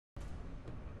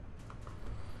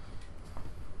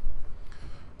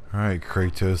Alright,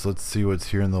 Kratos, let's see what's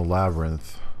here in the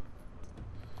Labyrinth.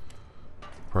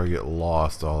 Probably get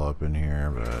lost all up in here,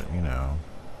 but, you know.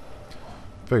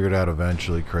 Figure it out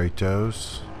eventually,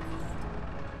 Kratos.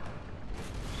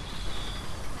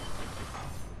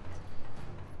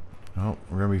 Oh,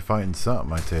 we're gonna be fighting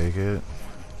something, I take it.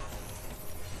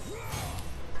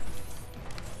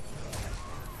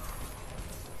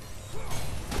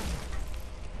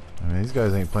 I mean, these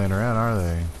guys ain't playing around, are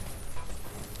they?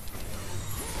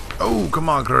 Oh, come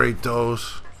on,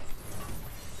 Kratos.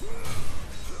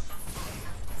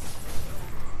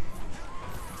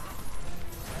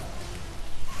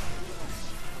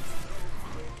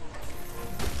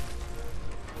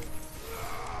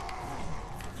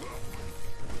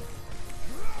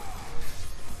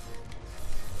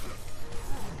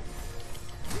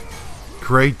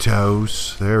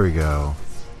 Kratos. There we go.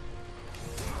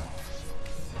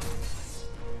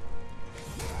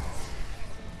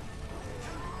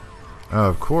 Oh,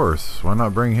 of course. Why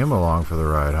not bring him along for the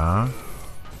ride, huh?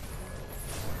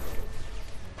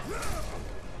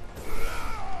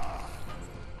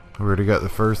 We already got the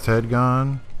first head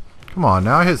gone. Come on,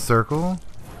 now I hit circle.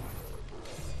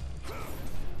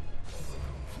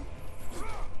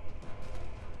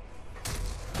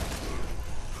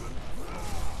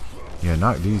 Yeah,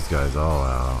 knock these guys all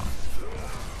out.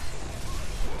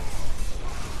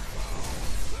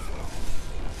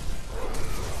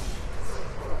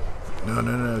 No,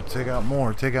 no, no. Take out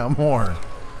more. Take out more.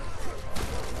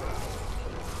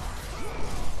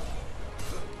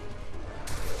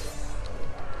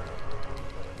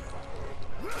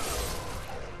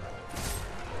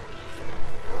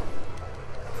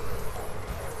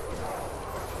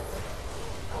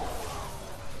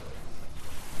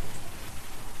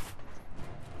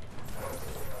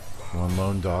 One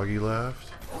lone doggy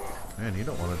left. Man, he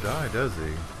don't want to die, does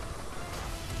he?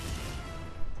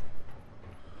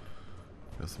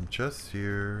 Got some chests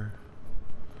here.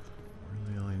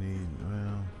 Really only need,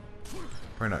 well,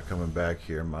 probably not coming back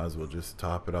here. Might as well just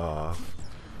top it off.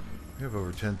 We have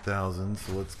over 10,000,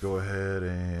 so let's go ahead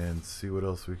and see what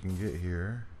else we can get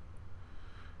here.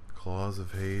 Claws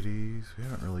of Hades. We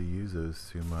haven't really used those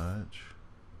too much.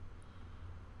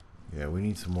 Yeah, we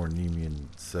need some more Nemean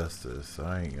Cestus, so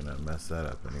I ain't gonna mess that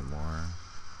up anymore.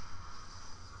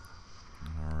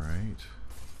 Alright.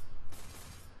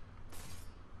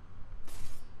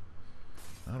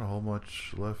 Not a whole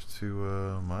much left to,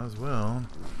 might as well.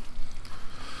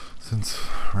 Since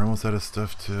we're almost out of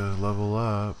stuff to level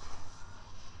up.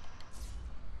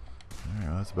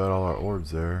 Alright, that's about all our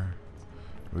orbs there.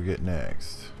 What do we get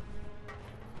next?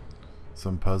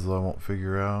 Some puzzle I won't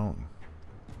figure out.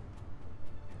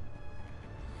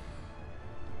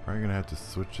 Probably gonna have to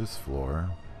switch this floor.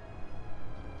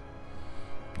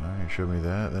 Alright, it showed me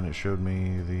that. Then it showed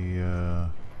me the,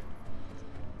 alright.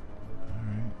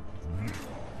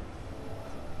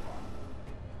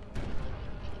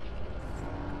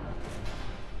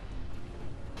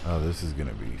 Oh, this is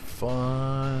gonna be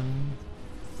fun.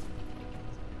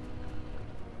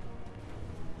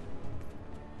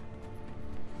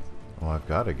 Well, I've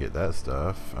got to get that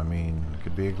stuff. I mean, it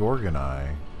could be a Gorgon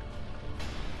Eye.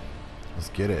 Let's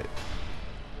get it.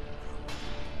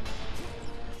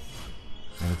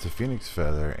 And it's a Phoenix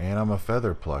Feather, and I'm a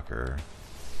Feather Plucker.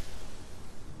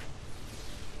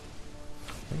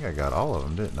 I think I got all of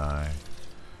them, didn't I?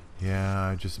 Yeah,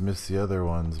 I just missed the other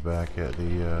ones back at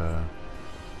the,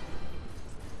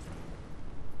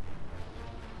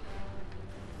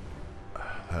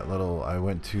 that little, I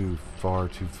went too far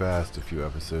too fast a few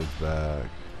episodes back.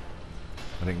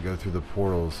 I didn't go through the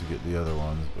portals to get the other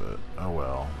ones, but oh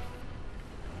well.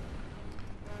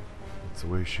 That's the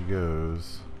way she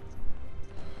goes.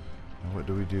 Now what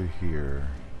do we do here?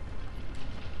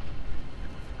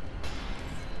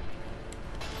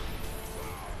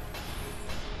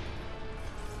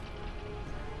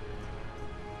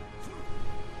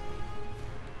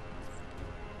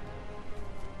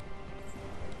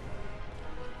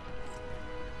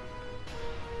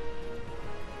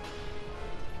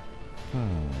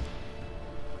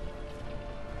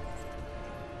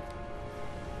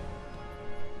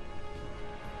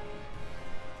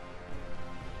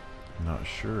 Not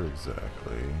sure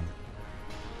exactly.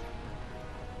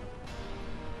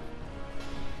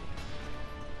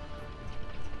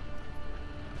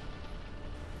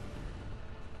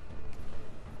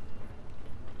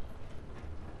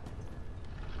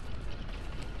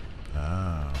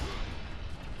 Ah.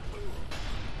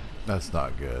 That's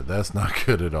not good. That's not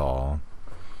good at all.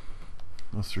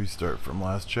 Let's restart from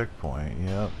last checkpoint.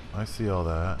 Yep, I see all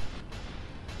that.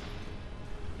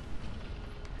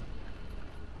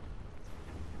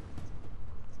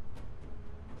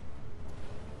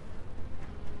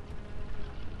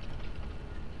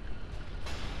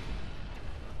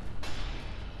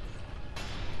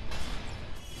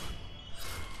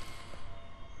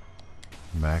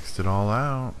 Maxed it all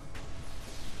out.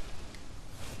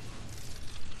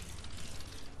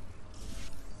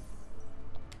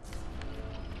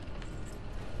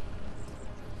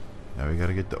 Now we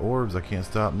gotta get the orbs. I can't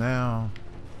stop now.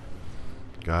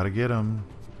 Gotta get them.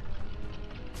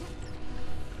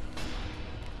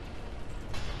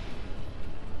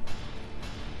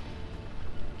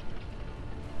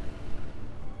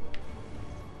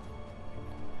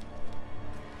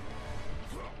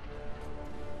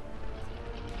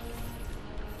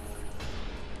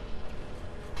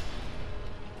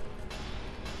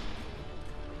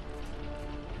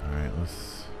 Alright,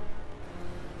 let's...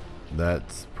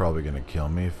 That's probably gonna kill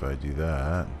me if I do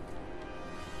that.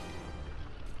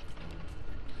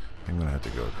 I'm gonna have to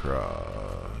go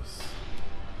across.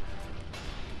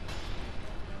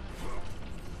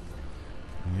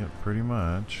 Yep, pretty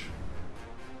much.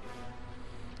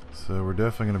 So we're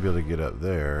definitely gonna be able to get up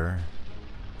there.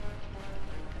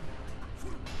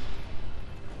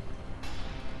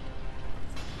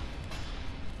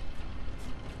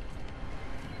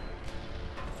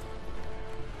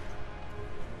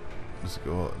 Let's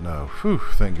go. No, whew,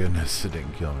 thank goodness it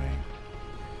didn't kill me.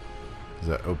 Does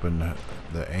that open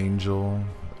the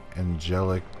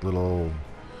angelic little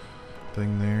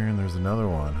thing there? And there's another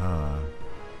one, huh?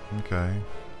 Okay.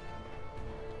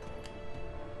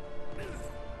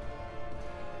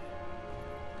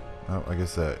 Oh, I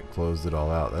guess that closed it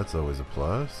all out. That's always a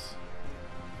plus.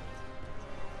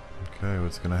 Okay,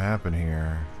 what's gonna happen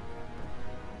here?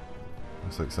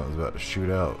 Looks like something's about to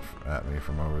shoot out at me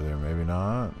from over there. Maybe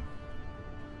not.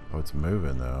 Oh, it's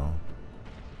moving though.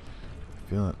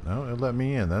 Feeling... No, it let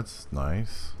me in. That's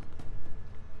nice.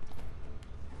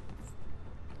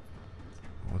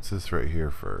 What's this right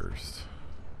here first?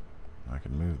 I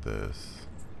can move this.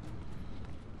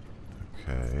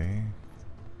 Okay.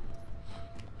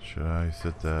 Should I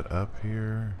set that up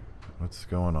here? What's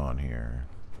going on here?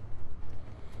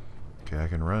 Okay, I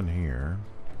can run here.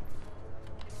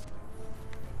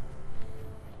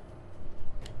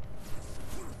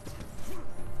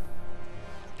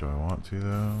 Do I want to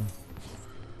though?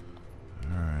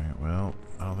 Alright, well,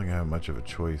 I don't think I have much of a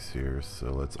choice here,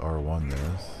 so let's R1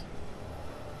 this.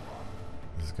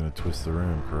 This is going to twist the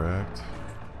room, correct?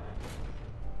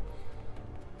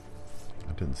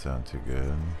 That didn't sound too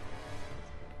good.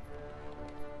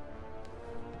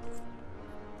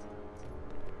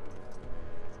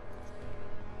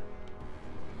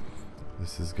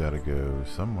 This has got to go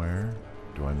somewhere.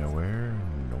 Do I know where?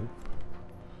 Nope.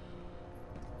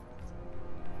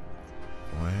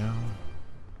 Well,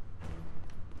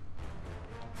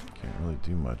 can't really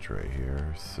do much right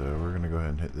here, so we're going to go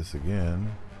ahead and hit this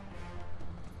again.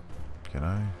 Can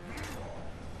I?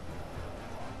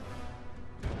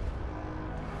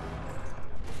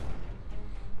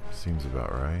 Seems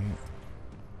about right.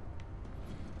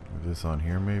 Move this on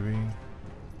here maybe?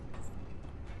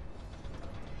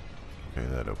 Okay,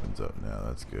 that opens up now,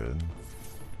 that's good.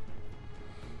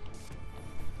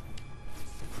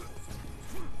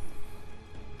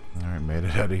 Alright, made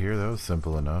it out of here. That was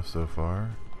simple enough so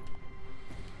far.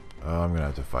 Oh, I'm gonna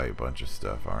have to fight a bunch of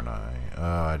stuff, aren't I?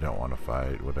 Oh, I don't want to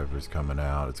fight whatever's coming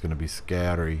out. It's gonna be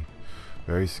scattery.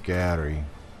 Very scattery.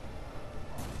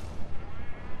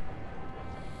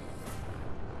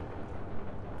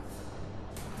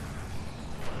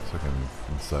 It's like I'm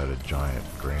inside a giant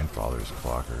grandfather's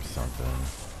clock or something.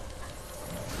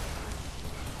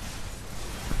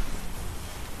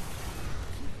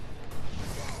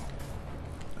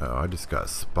 Oh, I just got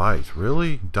spiked.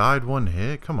 Really? Died one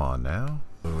hit? Come on now.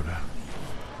 Load.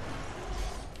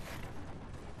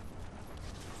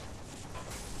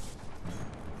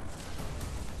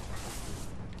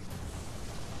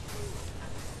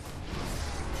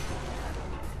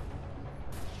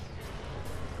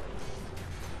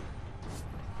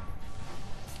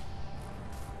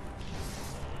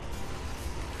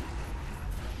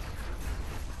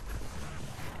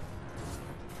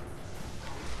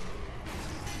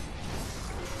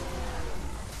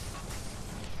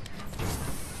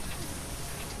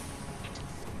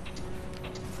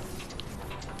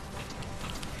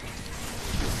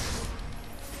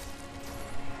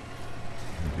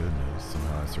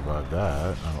 Somehow I survived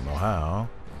that. I don't know how.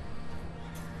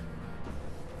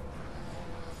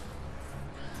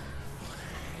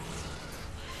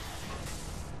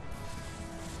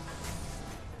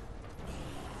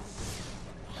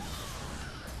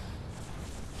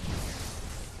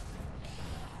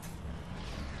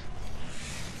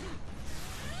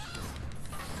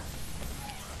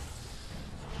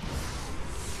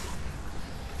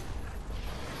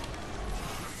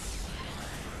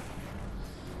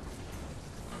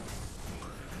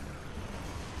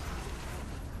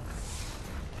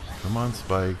 Come on,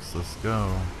 spikes, let's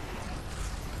go.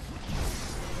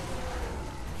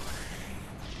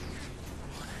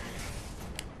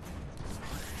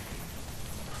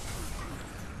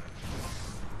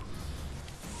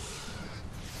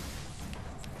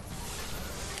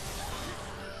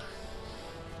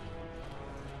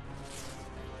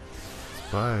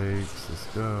 Spikes, let's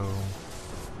go.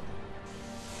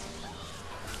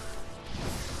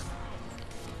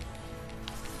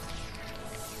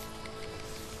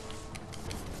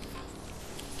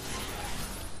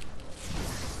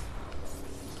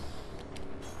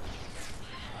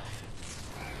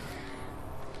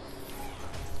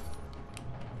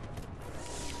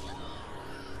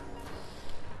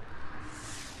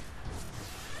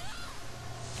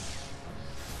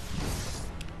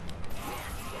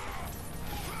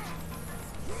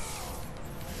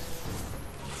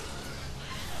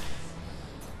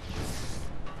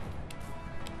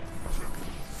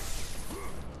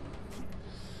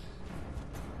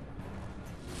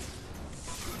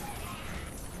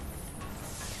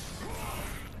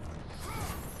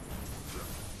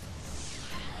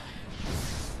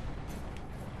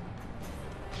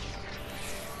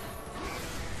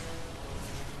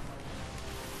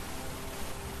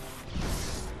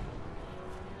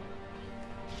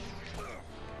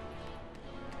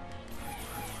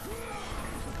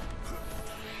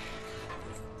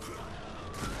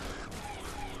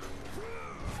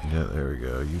 Yeah, there we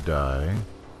go. You die.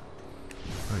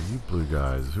 Oh, you blue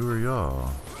guys. Who are y'all?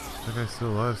 Is that guy still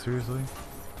alive? Seriously?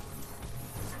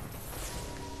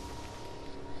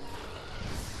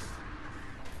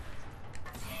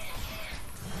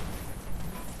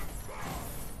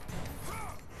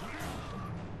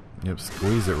 Yep,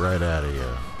 squeeze it right out of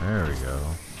you. There we go.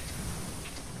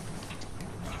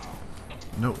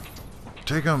 Nope.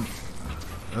 Take him!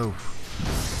 Oh.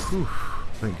 Whew.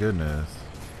 Thank goodness.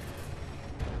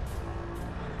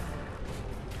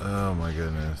 Oh my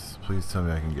goodness. Please tell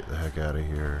me I can get the heck out of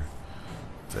here.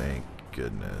 Thank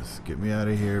goodness. Get me out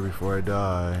of here before I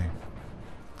die.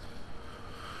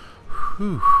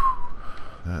 Whew.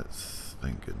 That's...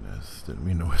 thank goodness. Didn't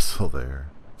mean to whistle there.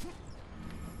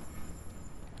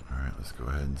 Alright, let's go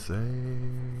ahead and save.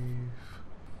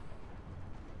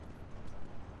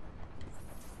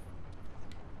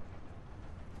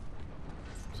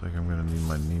 Looks like I'm gonna need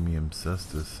my Nemium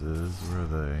Cestises. Where are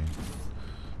they?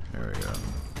 There we go.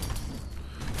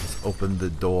 Let's open the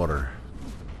door.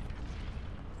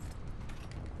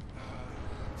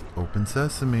 Open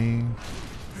sesame.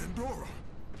 Pandora!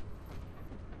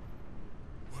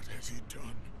 What has he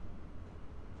done?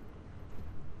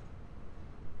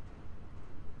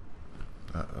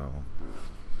 Uh-oh.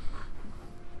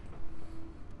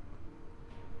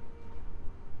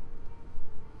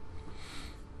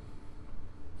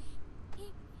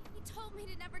 He told me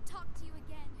to never talk to you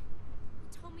again.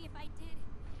 He told me if I did,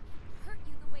 he'd hurt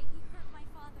you the way he hurt my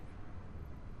father.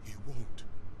 He won't.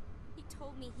 He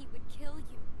told me he would kill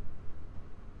you.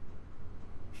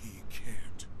 He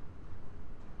can't.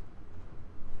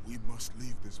 We must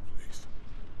leave this place.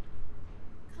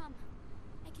 Come,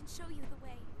 I can show you the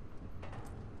way.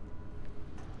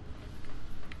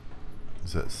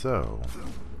 Is that so?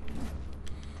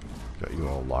 Got you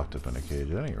all locked up in a cage,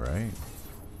 that ain't right.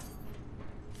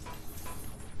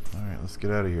 Alright, let's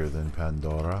get out of here then,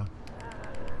 Pandora.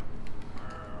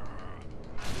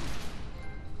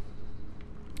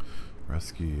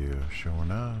 Rescue you, sure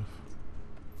enough.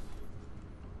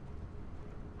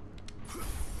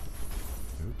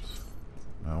 Oops.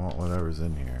 I want whatever's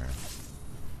in here.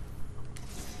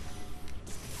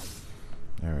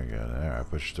 There we go. There, I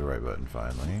pushed the right button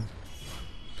finally.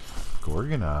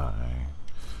 Gorgon Eye.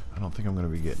 I don't think I'm going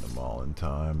to be getting them all in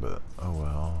time, but oh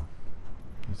well.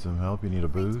 Need some help? You need a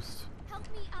boost? Help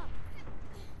me up.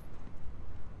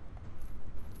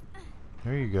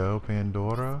 There you go,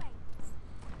 Pandora.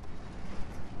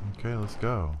 Okay, let's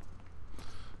go.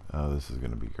 Oh, this is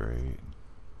going to be great.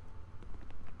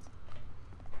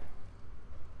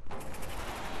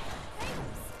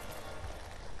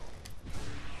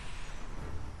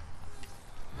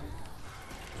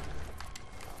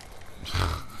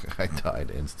 I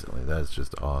died instantly. That's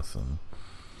just awesome.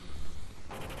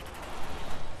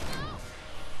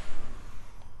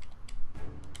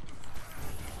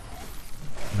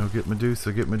 No, get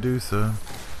Medusa, get Medusa.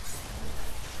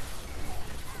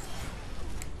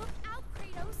 Look out,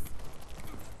 Kratos.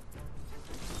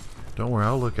 Don't worry,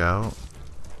 I'll look out.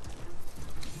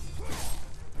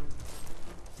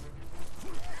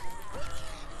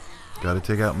 Gotta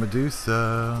take out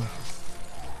Medusa.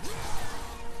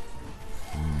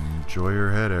 Enjoy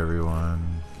your head,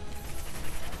 everyone.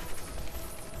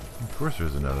 Of course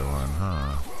there's another one,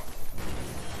 huh?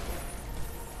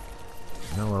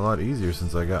 You know, a lot easier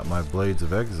since I got my Blades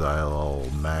of Exile all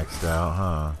maxed out,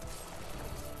 huh?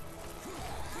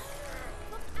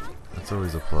 That's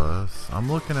always a plus.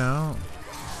 I'm looking out.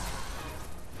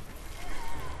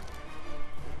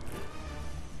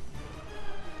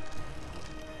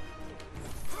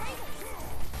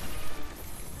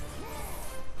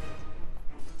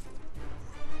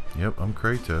 Yep, I'm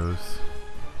Kratos.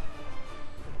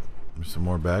 There's some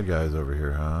more bad guys over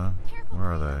here, huh?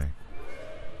 Where are they?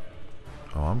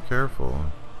 Oh, I'm careful.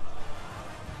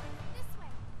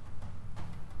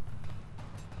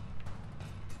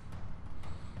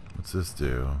 What's this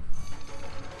do?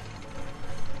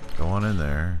 Go on in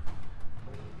there.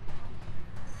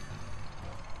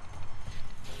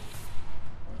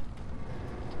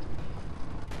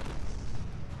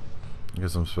 I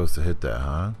guess I'm supposed to hit that,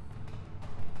 huh?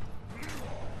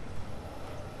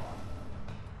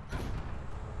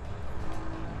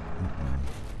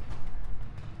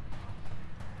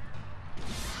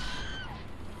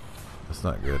 That's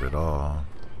not good at all.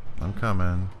 I'm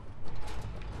coming.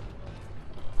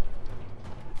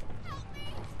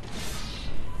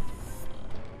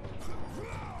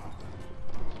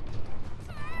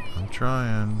 I'm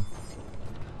trying.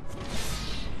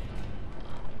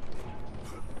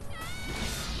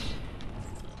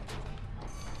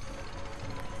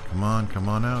 Come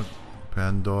on out,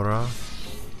 Pandora.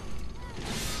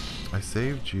 I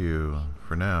saved you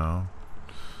for now.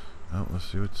 Oh, let's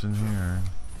see what's in here.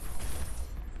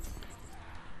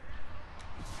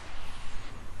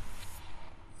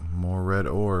 More red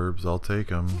orbs. I'll take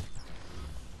them.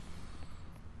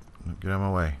 Get out of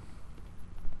my way.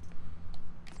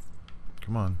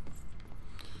 Come on.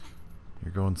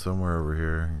 You're going somewhere over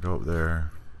here. Go up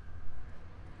there.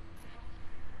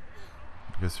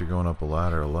 I guess you're going up a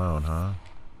ladder alone, huh?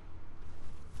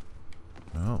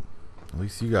 Well, at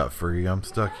least you got free. I'm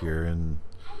stuck here and...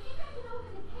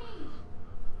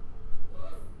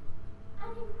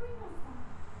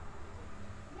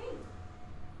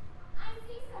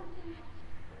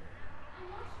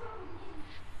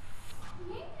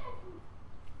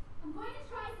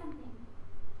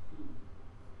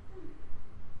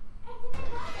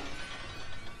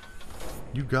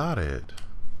 You got it.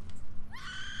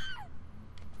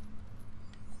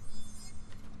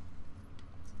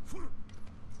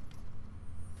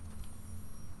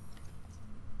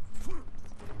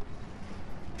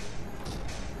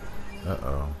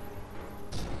 Uh-oh.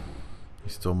 He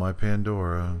stole my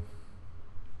Pandora.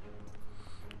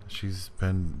 She's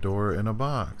Pandora in a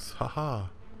box. Haha.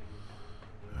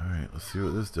 Alright, let's see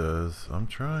what this does. I'm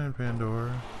trying,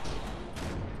 Pandora.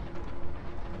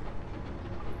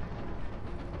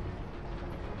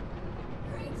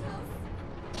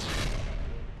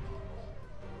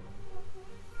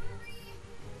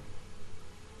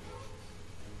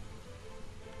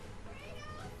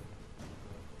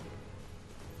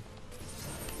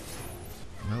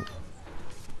 Nope.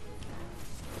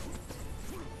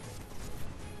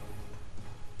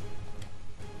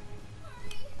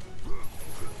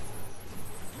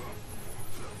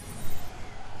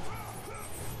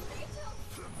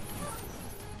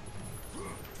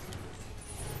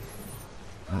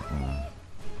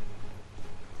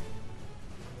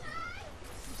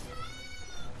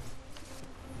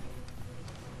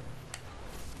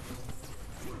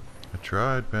 I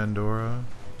tried, Pandora.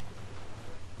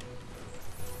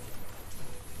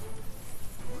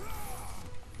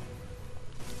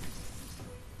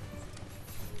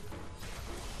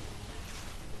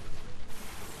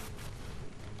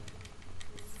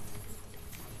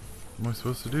 What am I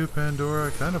supposed to do, Pandora?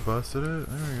 I kind of busted it.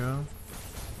 There we go.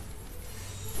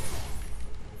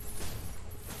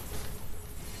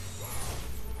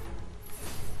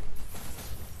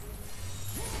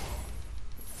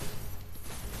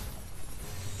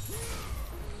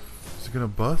 Is it gonna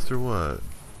bust or what?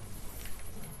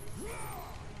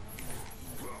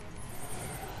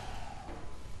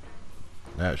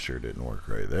 That sure didn't work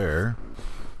right there.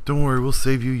 Don't worry, we'll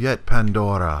save you yet,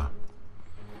 Pandora.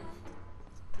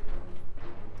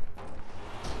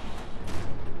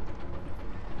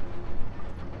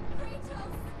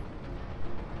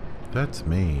 That's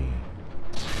me.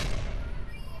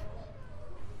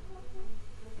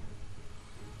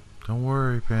 Don't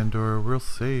worry, Pandora, we'll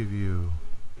save you.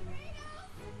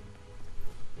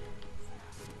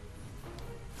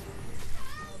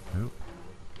 Nope.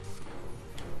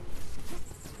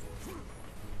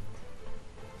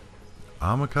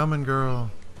 I'm a coming,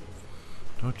 girl.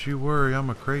 Don't you worry, I'm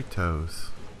a Kratos.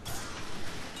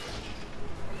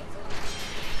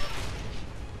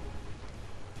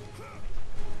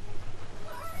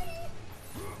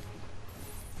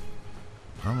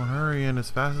 I'm a hurry. hurrying as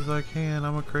fast as I can.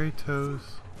 I'm a Kratos.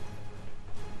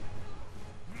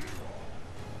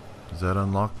 Does that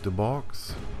unlock the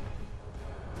box?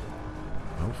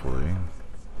 Hopefully.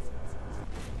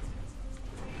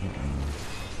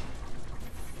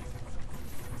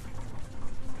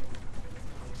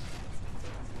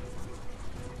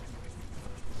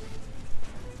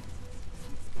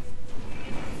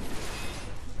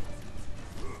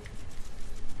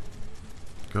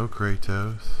 Go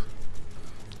Kratos.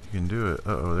 You can do it.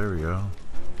 Uh-oh, there we go.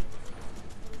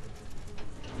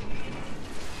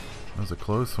 That was a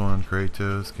close one,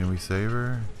 Kratos. Can we save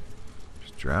her?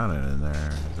 Just drowning in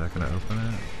there. Is that gonna open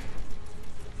it?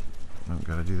 Nope,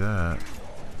 gotta do that.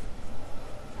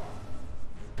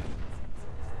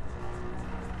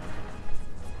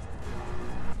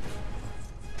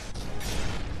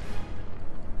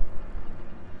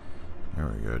 There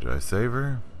we go. Did I save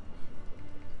her?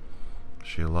 Is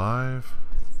she alive?